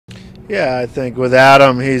Yeah, I think with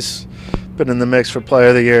Adam, he's been in the mix for Player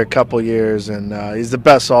of the Year a couple years, and he's the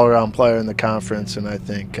best all-around player in the conference. And I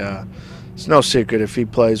think it's no secret if he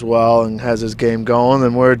plays well and has his game going,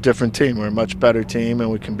 then we're a different team. We're a much better team,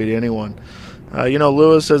 and we can beat anyone.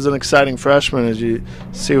 Lewis is an exciting freshman. As you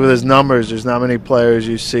see with his numbers, there's not many players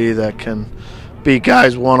you see that can beat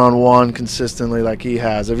guys one-on-one consistently like he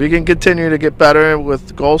has. If he can continue to get better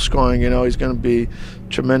with goal scoring, he's going to be a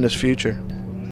tremendous future.